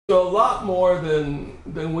So a lot more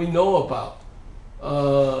than we know about.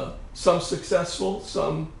 Some successful,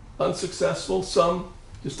 some unsuccessful, some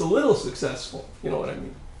just a little successful. You know what I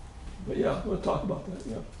mean? But yeah, we'll talk about that.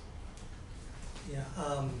 Yeah.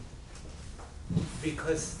 Yeah.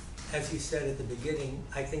 Because, as you said at the beginning,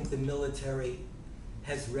 I think the military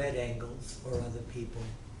has read Engels or other people.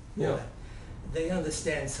 Yeah. They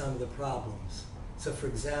understand some of the problems. So, for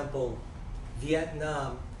example,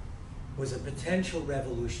 Vietnam was a potential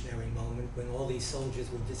revolutionary moment when all these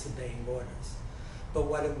soldiers were disobeying orders. But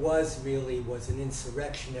what it was really was an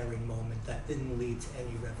insurrectionary moment that didn't lead to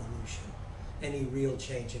any revolution, any real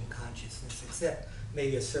change in consciousness, except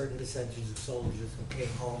maybe a certain percentage of soldiers who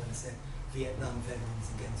came home and said, Vietnam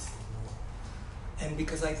veterans against the war. And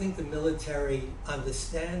because I think the military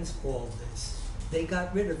understands all this, they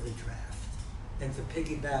got rid of the draft. And to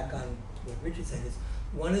piggyback on what Richard said, is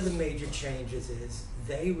one of the major changes is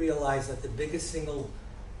they realize that the biggest single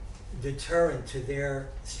deterrent to their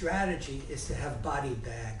strategy is to have body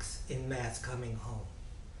bags in mass coming home.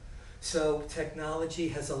 So technology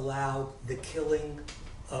has allowed the killing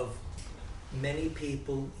of many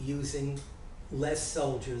people using less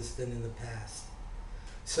soldiers than in the past.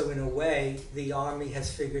 So in a way, the Army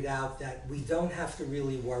has figured out that we don't have to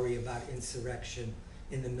really worry about insurrection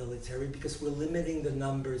in the military because we're limiting the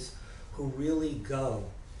numbers who really go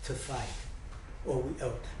to fight.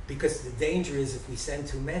 Because the danger is if we send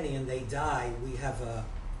too many and they die, we have a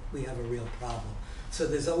real problem. So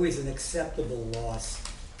there's always an acceptable loss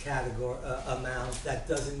category amount that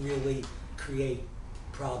doesn't really create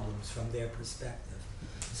problems from their perspective.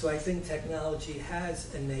 So I think technology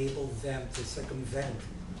has enabled them to circumvent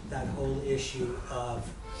that whole issue of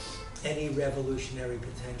any revolutionary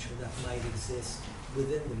potential that might exist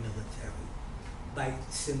within the military by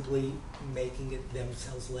simply making it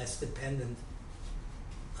themselves less dependent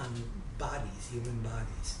on bodies, human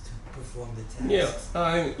bodies, to perform the tasks.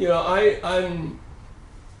 Yeah, I'm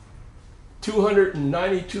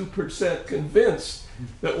 292% convinced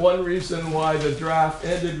that one reason why the draft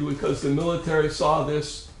ended was because the military saw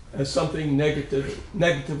this as something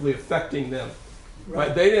negatively affecting them.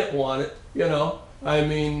 Right? They didn't want it, you know. I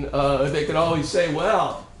mean, they could always say,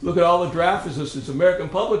 well, look at all the draft resistance. The American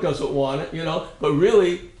public doesn't want it, you know. But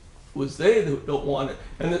really, it was they that don't want it.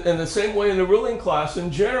 And the same way in the ruling class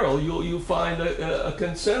in general, you'll find a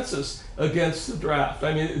consensus against the draft.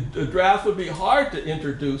 I mean, the draft would be hard to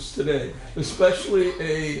introduce today, especially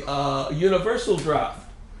a universal draft.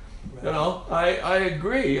 Right. You know, I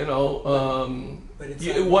agree, you know.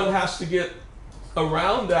 One has to get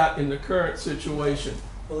around that in the current situation.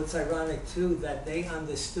 Well, it's ironic, too, that they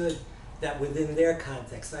understood that within their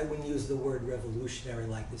context, I wouldn't use the word revolutionary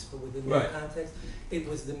like this, but within their context, it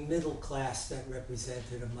was the middle class that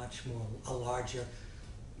represented a larger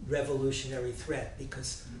revolutionary threat,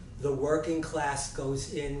 because the working class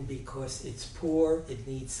goes in because it's poor, it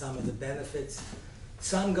needs some of the benefits.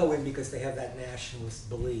 Some go in because they have that nationalist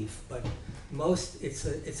belief, but most, it's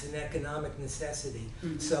an economic necessity.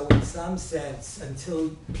 Mm-hmm. So in some sense,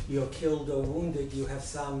 until you're killed or wounded, you have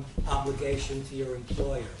some obligation to your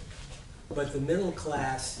employer. But the middle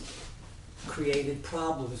class created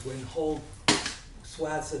problems when whole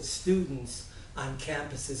swaths of students on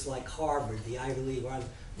campuses like Harvard, the Ivy League,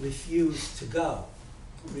 refused to go,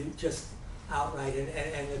 just outright.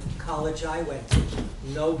 And the college I went to,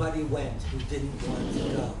 nobody went who didn't want to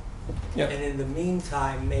go. Yep. And in the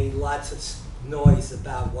meantime, made lots of noise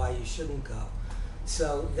about why you shouldn't go.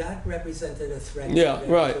 So that represented a threat. Yeah,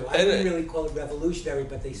 right. I wouldn't really call it revolutionary,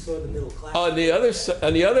 but they saw the middle class. On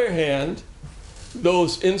the other hand,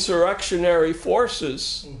 those insurrectionary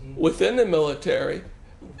forces within the military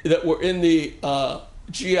that were in the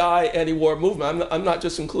GI anti-war movement, I'm not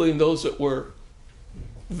just including those that were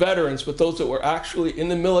veterans, but those that were actually in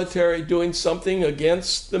the military doing something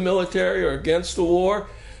against the military or against the war,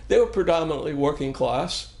 they were predominantly working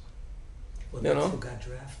class. Well, that's who got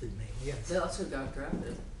drafted, maybe. Yes. That's who got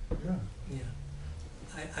drafted. Yeah. Yeah.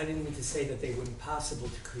 I didn't mean to say that they were impossible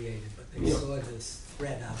to create it, but they saw this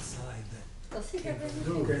threat outside that. Okay.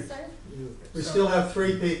 We still have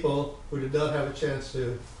 3 people who did not have a chance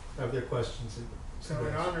to have their questions. So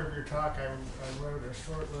in honor of your talk, I wrote a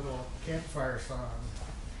short little campfire song.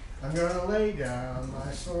 I'm gonna lay down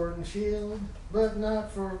my sword and shield, but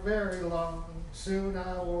not for very long. Soon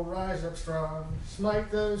I will rise up strong,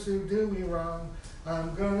 smite those who do me wrong.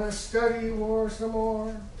 I'm gonna study war some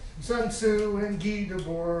more. Sun Tzu and Guy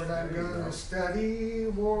Debord, I'm gonna study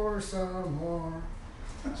war some more.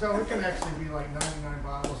 So it can actually be like 99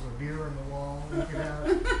 bottles of beer in the wall. You can have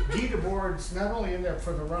Guy Debord's not only in there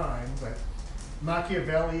for the rhyme, but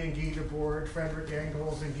Machiavelli and Guy Debord, Friedrich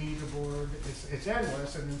Engels and Guy Debord. It's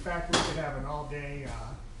endless, and in fact, we could have an all-day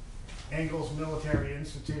Engels Military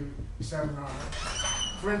Institute seminar.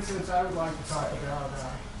 For instance, I would like to talk about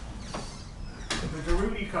the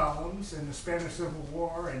Durruti columns in the Spanish Civil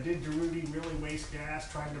War, and did Durruti really waste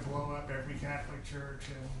gas trying to blow up every Catholic church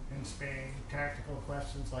in Spain? Tactical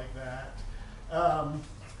questions like that.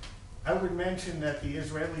 I would mention that the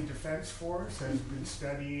Israeli Defense Force has been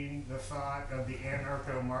studying the thought of the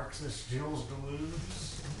anarcho-Marxist Gilles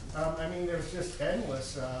Deleuze. I mean, there's just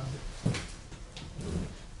endless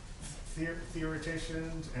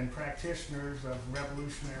theoreticians and practitioners of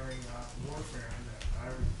revolutionary warfare.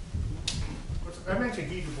 I mentioned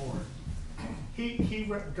Guy Debord. He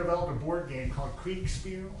developed a board game called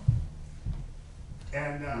Kriegspiel,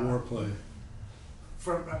 and Warplay.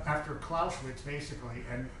 from after Clausewitz, basically.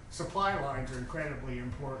 And supply lines are incredibly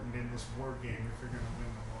important in this board game if you're going to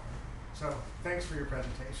win the war. So, thanks for your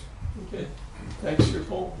presentation. Okay. Thanks for your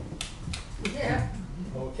poll. Yeah.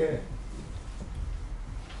 Okay.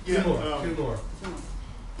 Yeah, Two more.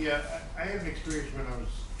 Yeah, I had an experience when I was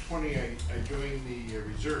 20. I joined the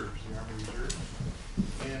reserves, the Army Reserves,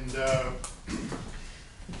 and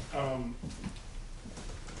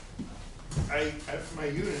my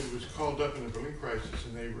unit was called up in the Berlin crisis,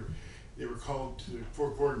 and they were called to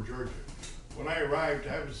Fort Gordon, Georgia. When I arrived,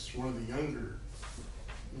 I was one of the younger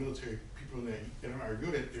military people in our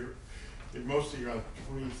unit. They're mostly around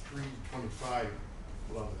 23, 25,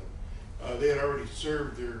 a lot of them. They had already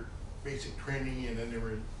served their basic training, and then they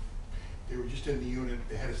were just in the unit.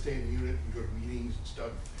 They had to stay in the unit and go to meetings and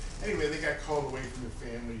stuff. Anyway, they got called away from their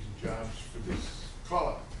families and jobs for this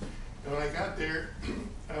call-up. And when I got there,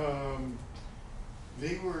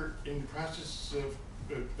 they were in the process of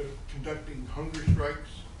conducting hunger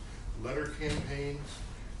strikes, letter campaigns.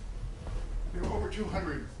 There were over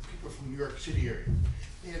 200 people from the New York City area.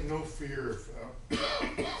 They had no fear of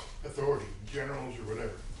authority, generals or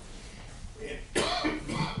whatever.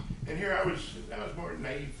 And here I was more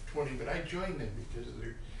naive, 20, but I joined them because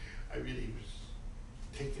I really was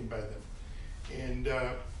taken by them. And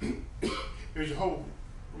there's a whole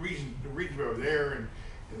reason we were there, and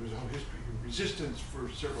there was a whole history of resistance for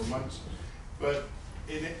several months. But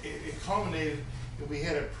it culminated, and we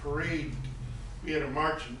had a parade, we had a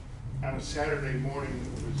march on a Saturday morning.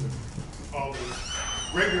 It was all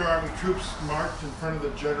the regular Army troops marched in front of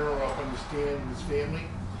the general up on the stand with his family.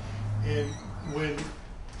 And when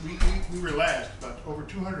we were last, about over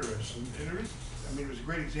 200 of us, and it was a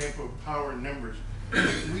great example of power in numbers.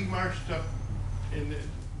 We marched up, and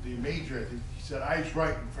the major, I think, he said, "Eyes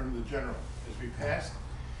right," in front of the general as we passed.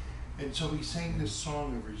 And so he sang this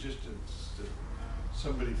song of resistance that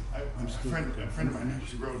somebody, a friend of mine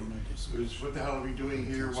actually wrote. It was, "What the hell are we doing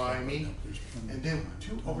here? Why me?" And then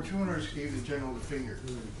over 200 of us gave the general the finger.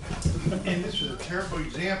 And this was a terrible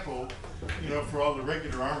example, for all the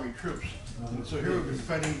regular Army troops. And so here we've been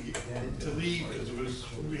fighting to leave because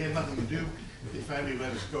we had nothing to do. They finally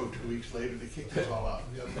let us go 2 weeks later. They kicked us all out.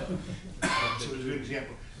 So it was a good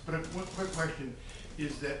example. But one quick question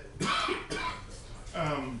is that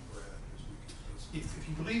if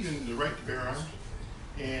you believe in the right to bear arms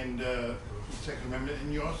and the Second Amendment,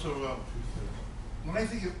 and you also when I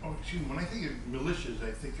think of militias,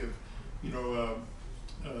 I think of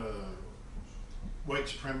white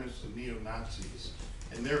supremacists and neo-Nazis,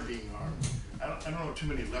 and they're being armed. I don't know too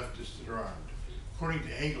many leftists that are armed. According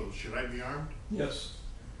to Engels, should I be armed? Yes.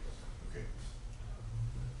 Okay.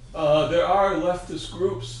 There are leftist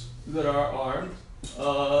groups that are armed.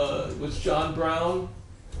 Was John Brown?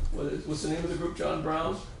 What's the name of the group? John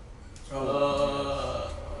Brown?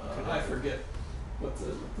 I forget what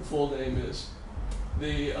the full name is.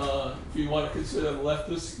 If you want to consider them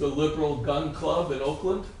leftist, the Liberal Gun Club in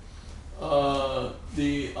Oakland.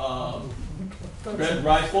 The Red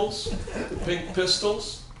Rifles, the Pink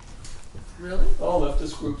Pistols. Really? All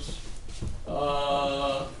leftist groups.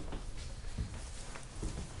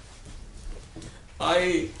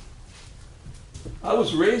 I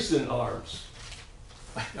was raised in arms.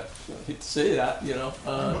 I hate to say that, Your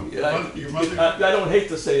mother? I don't hate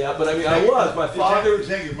to say that, but I mean, I was. My father. Is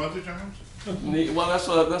that your mother's arms? Well, that's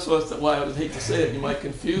why I would hate to say it. You might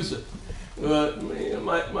confuse it. But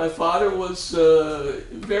my father was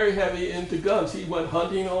very heavy into guns. He went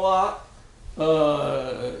hunting a lot,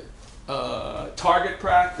 target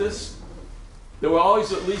practice. There were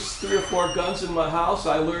always at least 3 or 4 guns in my house.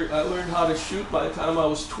 I learned how to shoot by the time I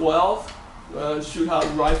was 12. Shoot how to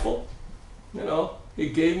rifle. He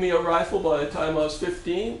gave me a rifle by the time I was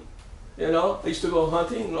 15. I used to go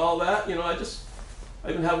hunting and all that. I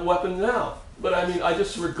even have a weapon now. But I mean, I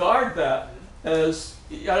just regard that as,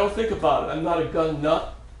 I don't think about it. I'm not a gun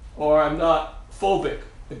nut, or I'm not phobic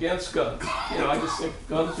against guns. You know, I just think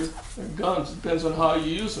guns are guns. It depends on how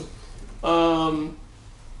you use them.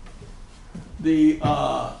 The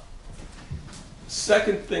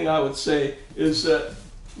second thing I would say is that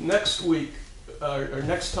next week, or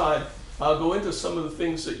next time, I'll go into some of the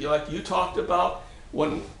things that you talked about.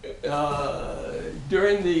 When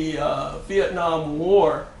during the Vietnam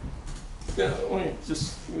War, let me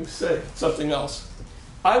just say something else.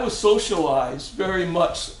 I was socialized very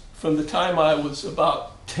much from the time I was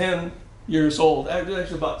about 10 years old,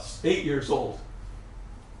 actually about 8 years old,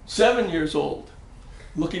 7 years old,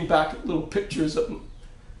 looking back at little pictures that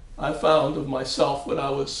I found of myself when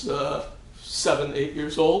I was 7, 8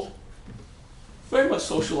 years old. Very much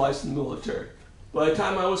socialized in the military. By the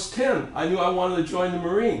time I was 10, I knew I wanted to join the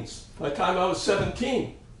Marines. By the time I was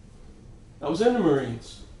 17, I was in the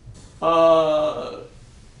Marines.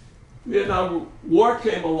 Vietnam War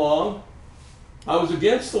came along. I was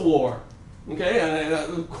against the war, okay,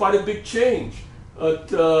 and quite a big change.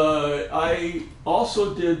 But I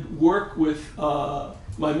also did work with,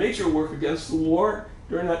 my major work against the war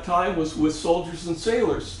during that time was with soldiers and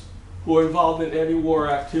sailors who were involved in anti-war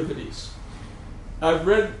activities. I've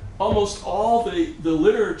read almost all the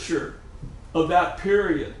literature of that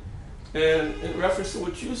period. And in reference to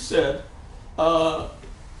what you said,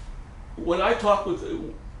 when I talk with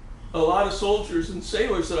a lot of soldiers and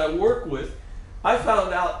sailors that I work with, I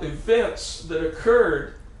found out events that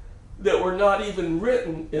occurred that were not even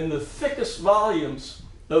written in the thickest volumes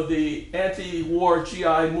of the anti-war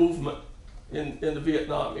GI movement in the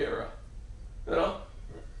Vietnam era. You know,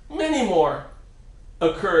 many more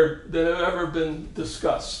occurred than have ever been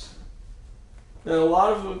discussed. And a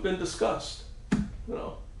lot of them have been discussed. You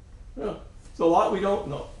know, yeah. It's a lot we don't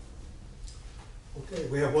know. Okay,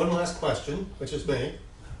 we have one last question, which is me.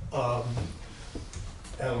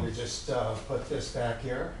 And we just put this back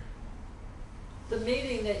here. The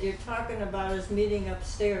meeting that you're talking about is meeting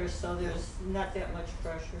upstairs, so there's not that much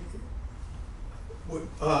pressure.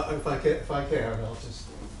 If I can, I'll just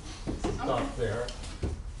stop there.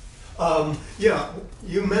 Yeah,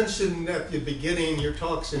 you mentioned at the beginning your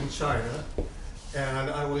talks in China, and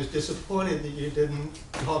I was disappointed that you didn't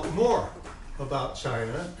talk more about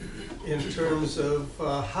China in terms of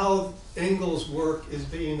how Engels' work is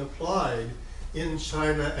being applied in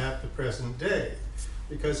China at the present day.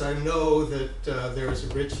 Because I know that there's a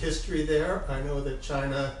rich history there. I know that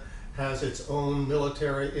China has its own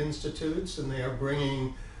military institutes, and they are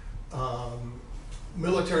bringing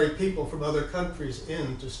military people from other countries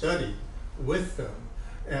in to study with them.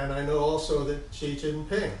 And I know also that Xi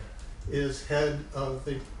Jinping is head of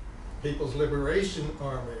the People's Liberation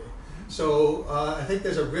Army. So I think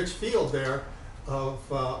there's a rich field there of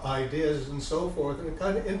ideas and so forth, and I'm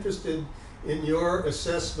kind of interested in your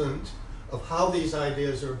assessment of how these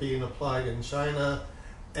ideas are being applied in China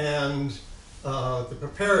and the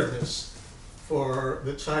preparedness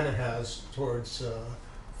that China has towards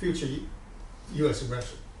future U.S.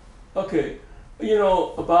 aggression. Okay, you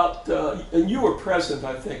know, about, and you were present,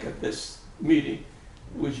 I think, at this meeting.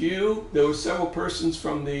 It was you, there were several persons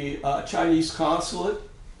from the Chinese consulate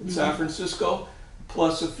in San Francisco,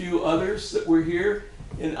 plus a few others that were here.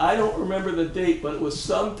 And I don't remember the date, but it was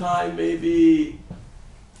sometime maybe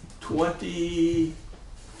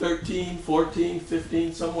 2013, 14,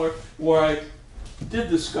 15, somewhere, where I did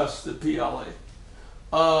discuss the PLA.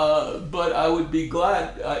 But I would be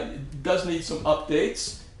glad, it does need some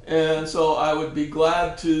updates, and so I would be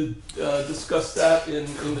glad to discuss that in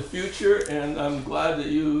the future, and I'm glad that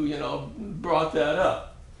you brought that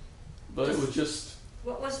up. But it was just,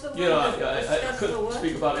 what was the I couldn't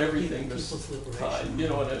speak about everything this time, you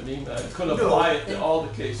know what I mean? I couldn't apply it to all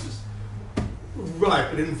the cases. Right,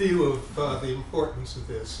 but in view of the importance of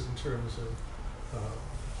this in terms of,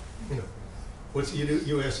 what the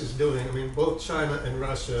U.S. is doing, I mean, both China and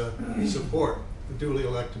Russia support the duly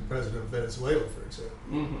elected president of Venezuela, for example.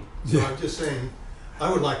 Mm-hmm. So I'm just saying, I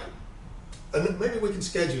would like, and maybe we can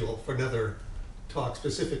schedule for another talk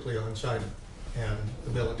specifically on China and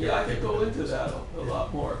the military. Yeah, I could go into that a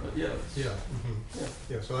lot more, but yeah. Yeah,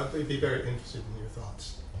 mm-hmm. Yeah, so I'd be very interested in your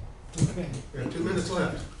thoughts. Okay. We have 2 minutes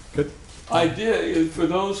left. Good. I did, for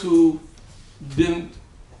those who didn't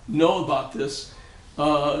know about this,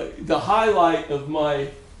 the highlight of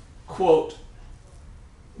my, quote,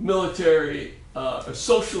 military,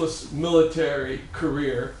 socialist military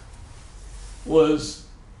career was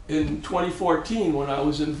in 2014 when I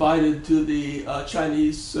was invited to the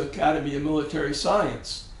Chinese Academy of Military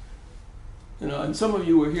Science. And some of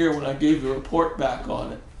you were here when I gave the report back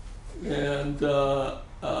on it. And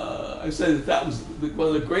I said that was one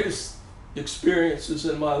of the greatest experiences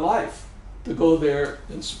in my life to go there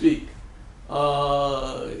and speak,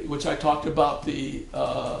 which I talked about the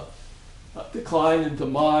decline and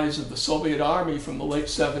demise of the Soviet Army from the late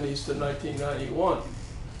 70s to 1991,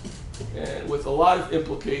 and with a lot of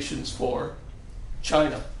implications for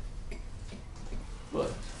China.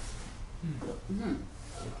 But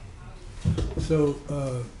so,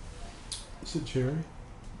 is it Jerry?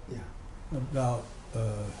 Yeah. About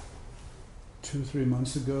 2 or 3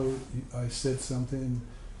 months ago, I said something,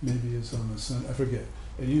 maybe it's on the Sun, I forget,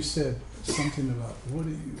 and you said something about,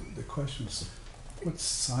 the question was, what's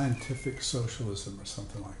scientific socialism or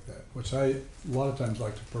something like that, which I a lot of times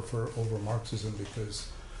like to prefer over Marxism because,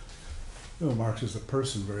 Marx is a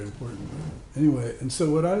person, very important. Anyway, and so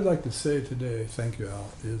what I'd like to say today, thank you,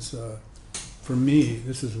 Al, is for me,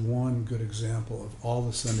 this is one good example of all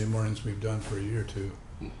the Sunday mornings we've done for a year or two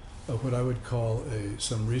of what I would call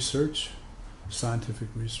some research, scientific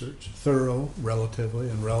research, thorough, relatively,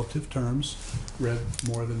 in relative terms, read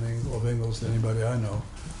more of Engels than anybody I know,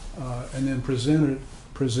 and then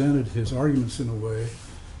presented his arguments in a way.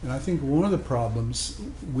 And I think one of the problems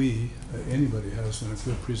anybody has in a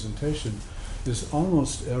good presentation is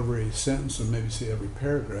almost every sentence, or maybe say every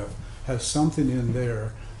paragraph, has something in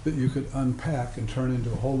there that you could unpack and turn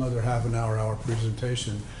into a whole other half an hour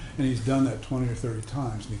presentation. And he's done that 20 or 30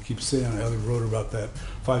 times, and he keeps saying, I either wrote about that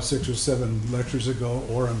 5, 6, or 7 lectures ago,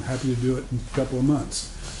 or I'm happy to do it in a couple of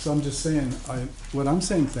months. So I'm just saying, when I'm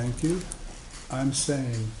saying thank you, I'm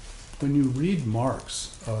saying when you read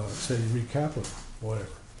Marx, say you read Kaplan, whatever,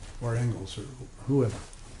 or Engels, or whoever,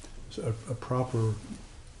 so a proper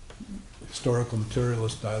historical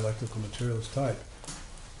materialist, dialectical materialist type,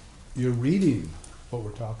 you're reading what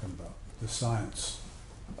we're talking about, the science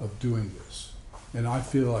of doing this. And I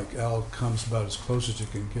feel like Al comes about as close as you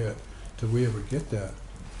can get till we ever get that.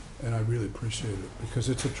 And I really appreciate it because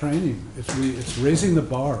it's a training. It's raising the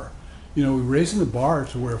bar. We're raising the bar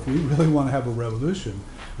to where if we really want to have a revolution,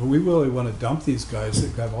 if we really want to dump these guys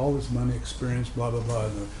that have all this money, experience, blah, blah, blah,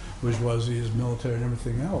 and the bourgeoisie, military, and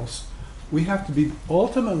everything else, we have to be,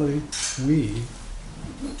 ultimately,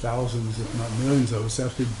 thousands, if not millions of us,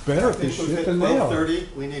 have to be better at this shit than they are.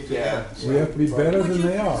 We need to end. We have to be better than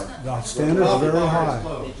they are. The standard's very high.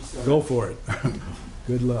 Go for it.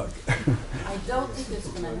 Good luck. I don't think it's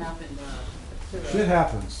going to happen Shit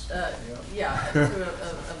happens. to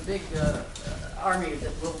a big army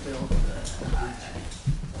that will build.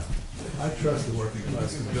 I trust the working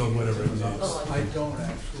class to build whatever it needs. I don't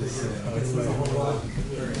actually.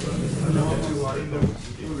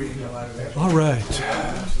 All right.